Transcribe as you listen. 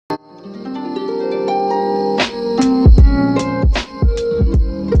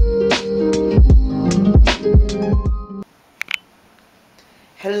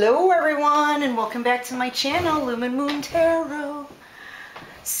welcome back to my channel, Lumen Moon Tarot.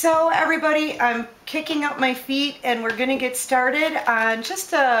 So everybody, I'm kicking up my feet and we're gonna get started on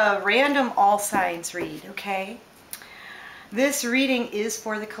just a random all signs read, okay? This reading is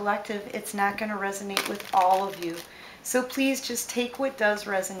for the collective. It's not gonna resonate with all of you. So please just take what does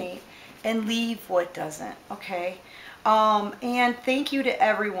resonate and leave what doesn't, okay? And thank you to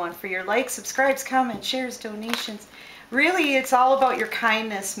everyone for your likes, subscribes, comments, shares, donations. Really, it's all about your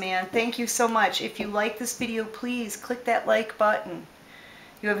kindness, man. Thank you so much. If you like this video, please click that like button.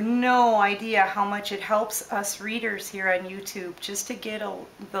 You have no idea how much it helps us readers here on YouTube just to get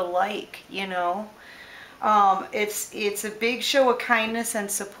the like, you know. It's a big show of kindness and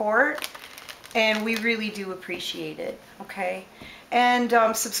support, and we really do appreciate it, okay? And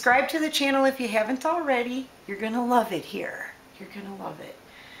subscribe to the channel if you haven't already. You're going to love it here. You're going to love it.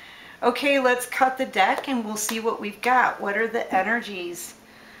 Okay, let's cut the deck and we'll see what we've got. What are the energies?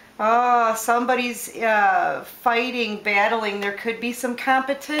 Oh, somebody's fighting, battling. There could be some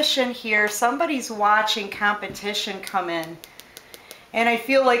competition here. Somebody's watching competition come in. And I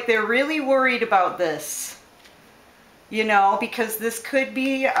feel like they're really worried about this. You know, because this could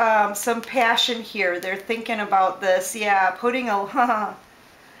be some passion here. They're thinking about this. Yeah, putting a...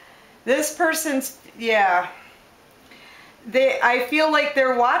 This person's... Yeah. I feel like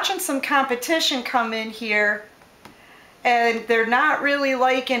they're watching some competition come in here, and they're not really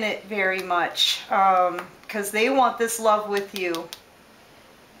liking it very much because they want this love with you.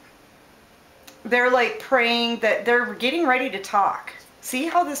 They're like praying that they're getting ready to talk. See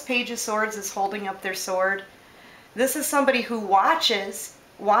how this Page of Swords is holding up their sword? This is somebody who watches,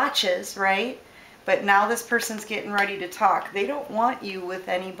 right? But now this person's getting ready to talk. They don't want you with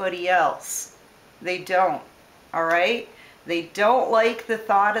anybody else. They don't, all right? They don't like the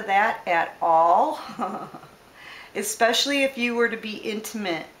thought of that at all, especially if you were to be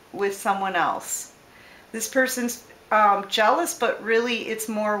intimate with someone else. This person's jealous, but really it's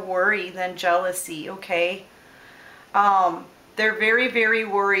more worry than jealousy, okay? They're very, very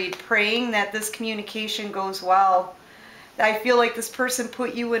worried, praying that this communication goes well. I feel like this person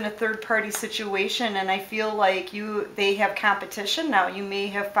put you in a third-party situation, and I feel like they have competition now. You may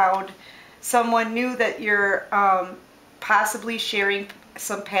have found someone new that you're possibly sharing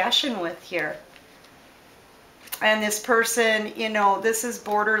some passion with here. And this person, you know, this is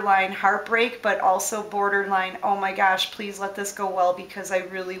borderline heartbreak, but also borderline, oh my gosh, please let this go well because I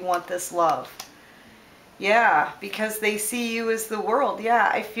really want this love. Yeah, because they see you as the world. Yeah,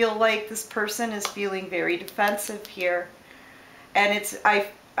 I feel like this person is feeling very defensive here. And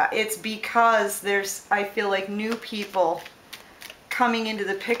it's because there's, I feel like, new people coming into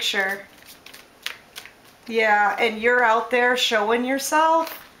the picture. Yeah, and you're out there showing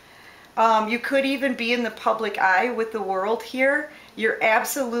yourself. You could even be in the public eye with the world here. You're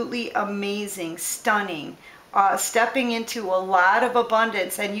absolutely amazing, stunning, stepping into a lot of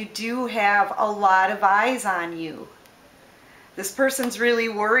abundance, and you do have a lot of eyes on you. This person's really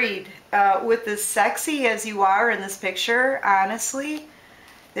worried. With as sexy as you are in this picture, honestly,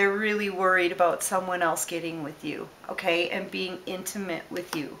 they're really worried about someone else getting with you, okay, and being intimate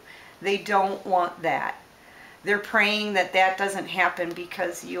with you. They don't want that. They're praying that that doesn't happen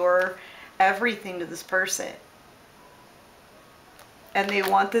because you're everything to this person. And they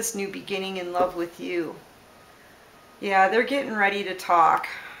want this new beginning in love with you. Yeah, they're getting ready to talk.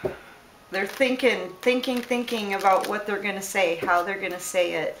 They're thinking about what they're going to say, how they're going to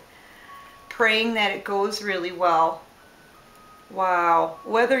say it. Praying that it goes really well. Wow.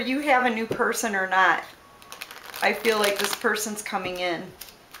 Whether you have a new person or not, I feel like this person's coming in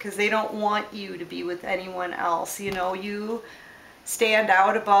because they don't want you to be with anyone else. You know, you stand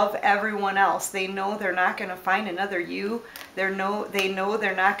out above everyone else. They know they're not going to find another you. They know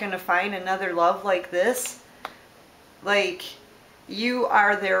they're not going to find another love like this. Like, you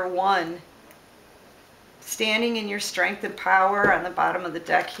are their one. Standing in your strength and power on the bottom of the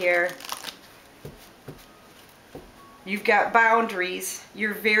deck here. You've got boundaries.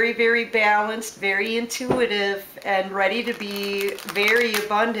 You're very, very balanced, very intuitive, and ready to be very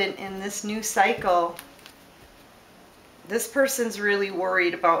abundant in this new cycle. This person's really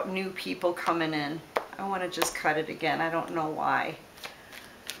worried about new people coming in. I want to just cut it again. I don't know why.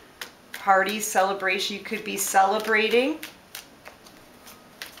 Party, celebration. You could be celebrating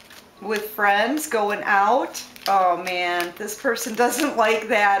with friends, going out. Oh man, this person doesn't like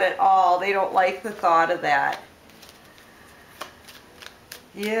that at all. They don't like the thought of that.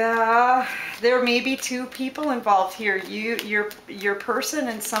 Yeah, there may be two people involved here. Your person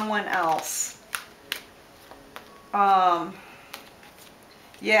and someone else.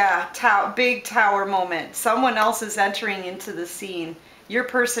 Yeah, big tower moment. Someone else is entering into the scene. Your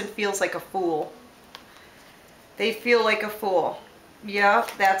person feels like a fool. They feel like a fool. Yeah,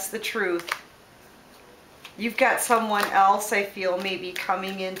 that's the truth. You've got someone else, I feel, maybe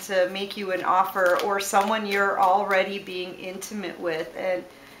coming in to make you an offer, or someone you're already being intimate with. And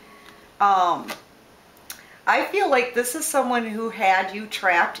I feel like this is someone who had you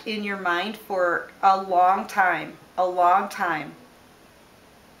trapped in your mind for a long time. A long time.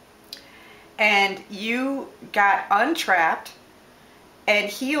 And you got untrapped and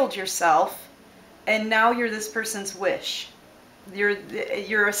healed yourself, and now you're this person's wish.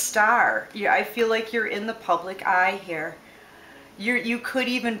 You're a star. I feel like you're in the public eye here. You could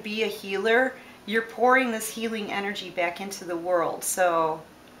even be a healer. You're pouring this healing energy back into the world. So,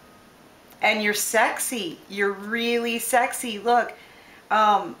 and you're sexy. You're really sexy. Look,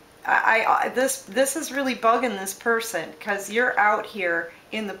 this is really bugging this person, because you're out here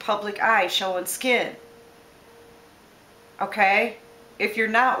in the public eye showing skin. Okay? If you're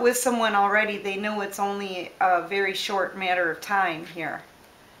not with someone already, they know it's only a very short matter of time here.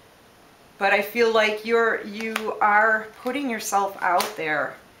 But I feel like you are putting yourself out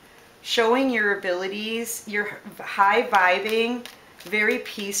there, showing your abilities. You're high vibing, very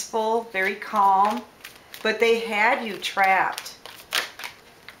peaceful, very calm, but they had you trapped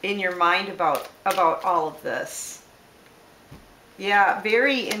in your mind about all of this. Yeah,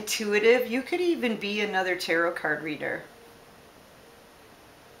 very intuitive. You could even be another tarot card reader.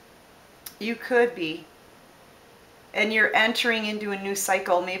 You could be. And you're entering into a new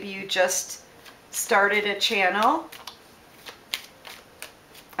cycle. Maybe you just started a channel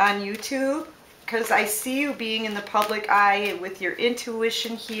on YouTube, because I see you being in the public eye with your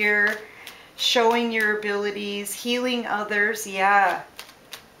intuition here, showing your abilities, healing others. Yeah.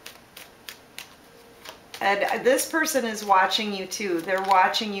 And this person is watching you too. They're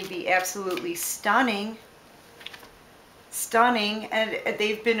watching you be absolutely stunning. Stunning. And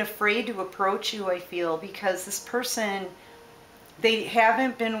they've been afraid to approach you, I feel, because this person, they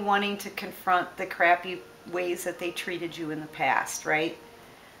haven't been wanting to confront the crappy ways that they treated you in the past, right?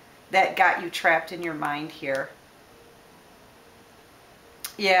 That got you trapped in your mind here.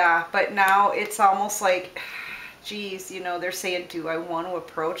 Yeah, but now it's almost like, geez, you know, they're saying, do I want to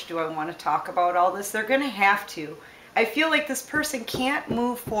approach? Do I want to talk about all this? They're going to have to. I feel like this person can't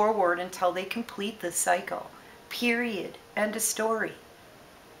move forward until they complete this cycle. Period. End of story.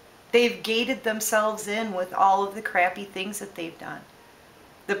 They've gated themselves in with all of the crappy things that they've done.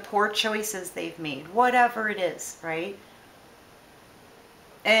 The poor choices they've made. Whatever it is, right?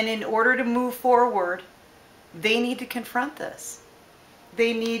 And in order to move forward, they need to confront this.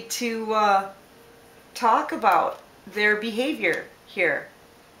 They need to talk about their behavior here.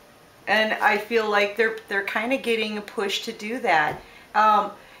 And I feel like they're kind of getting a push to do that.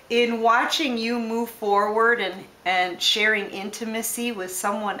 In watching you move forward and sharing intimacy with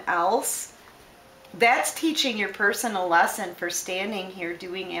someone else, that's teaching your person a lesson for standing here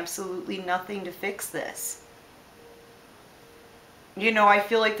doing absolutely nothing to fix this. You know, I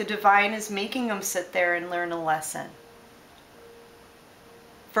feel like the divine is making them sit there and learn a lesson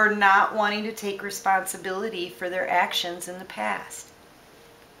for not wanting to take responsibility for their actions in the past.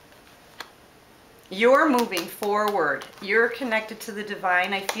 You're moving forward. You're connected to the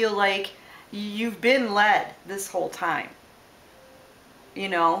divine. I feel like you've been led this whole time, you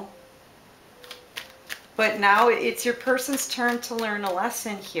know. But now it's your person's turn to learn a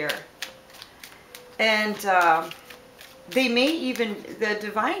lesson here. And they may even, the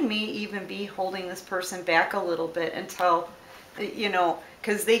divine may even be holding this person back a little bit until, you know,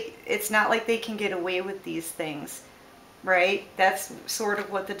 because it's not like they can get away with these things. Right? That's sort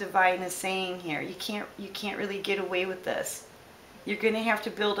of what the divine is saying here. You can't really get away with this. You're going to have to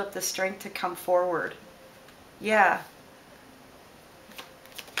build up the strength to come forward. Yeah.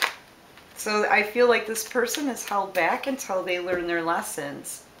 So I feel like this person is held back until they learn their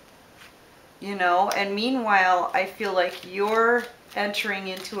lessons. You know, and meanwhile, I feel like you're entering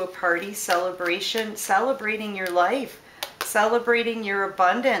into a party celebration, celebrating your life, celebrating your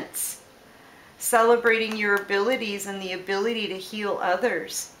abundance, celebrating your abilities and the ability to heal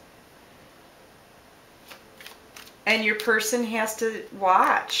others. And your person has to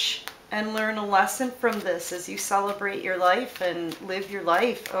watch and learn a lesson from this as you celebrate your life and live your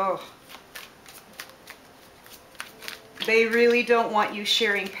life. Oh. They really don't want you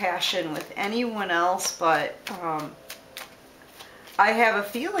sharing passion with anyone else, but I have a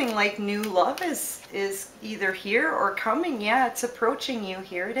feeling like new love is either here or coming. Yeah, it's approaching you.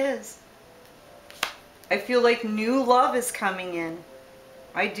 Here it is. I feel like new love is coming in.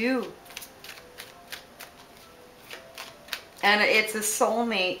 I do. And it's a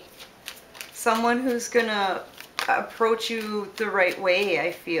soulmate. Someone who's going to approach you the right way,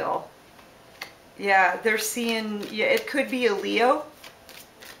 I feel. Yeah, they're seeing, yeah, it could be a Leo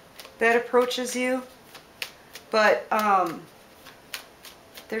that approaches you, but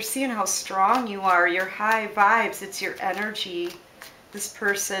they're seeing how strong you are, your high vibes, it's your energy. This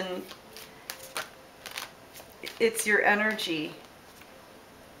person, it's your energy.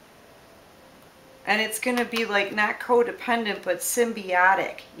 And it's going to be like not codependent, but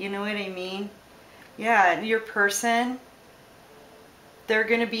symbiotic. You know what I mean? Yeah, and your person, they're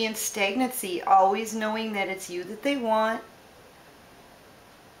going to be in stagnancy, always knowing that it's you that they want.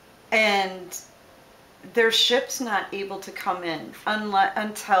 And their ship's not able to come in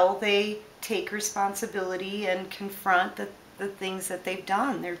until they take responsibility and confront the things that they've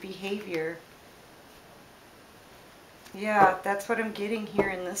done, their behavior. Yeah, that's what I'm getting here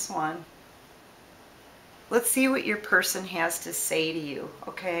in this one. Let's see what your person has to say to you,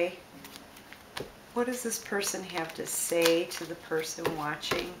 okay? What does this person have to say to the person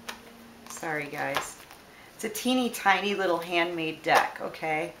watching? Sorry, guys. It's a teeny tiny little handmade deck,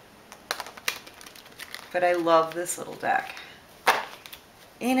 okay? But I love this little deck.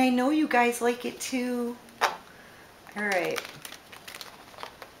 And I know you guys like it too. All right.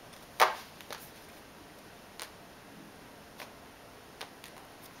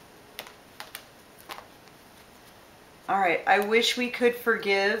 All right, I wish we could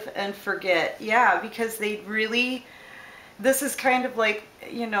forgive and forget. Yeah, because they really, this is kind of like,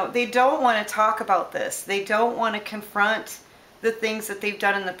 you know, they don't want to talk about this. They don't want to confront the things that they've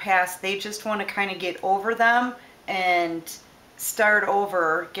done in the past. They just want to kind of get over them and start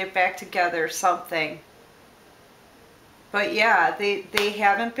over, get back together, something. But yeah, they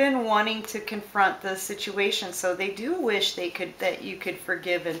haven't been wanting to confront the situation, so they do wish that you could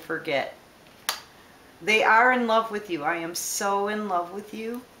forgive and forget. They are in love with you. I am so in love with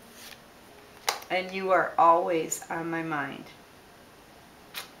you. And you are always on my mind.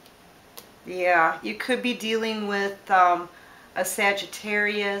 Yeah, you could be dealing with a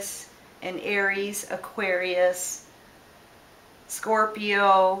Sagittarius, an Aries, Aquarius,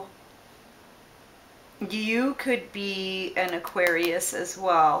 Scorpio. You could be an Aquarius as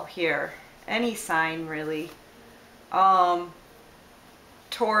well here. Any sign, really.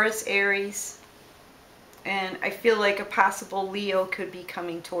 Taurus, Aries. And I feel like a possible Leo could be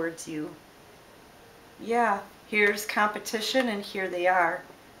coming towards you. Yeah, here's competition and here they are.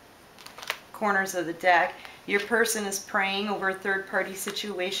 Corners of the deck. Your person is praying over a third-party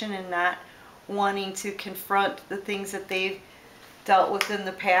situation and not wanting to confront the things that they've dealt with in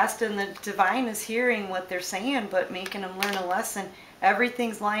the past. And the divine is hearing what they're saying, but making them learn a lesson.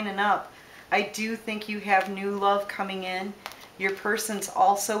 Everything's lining up. I do think you have new love coming in. Your person's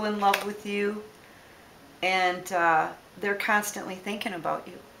also in love with you. And they're constantly thinking about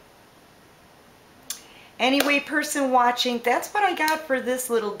you. Anyway, person watching, that's what I got for this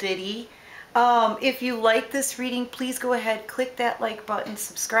little ditty. If you like this reading, please go ahead, click that like button,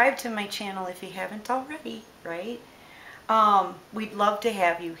 subscribe to my channel if you haven't already, right? We'd love to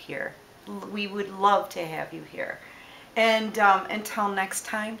have you here. We would love to have you here. And until next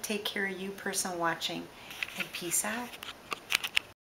time, take care of you, person watching, and peace out.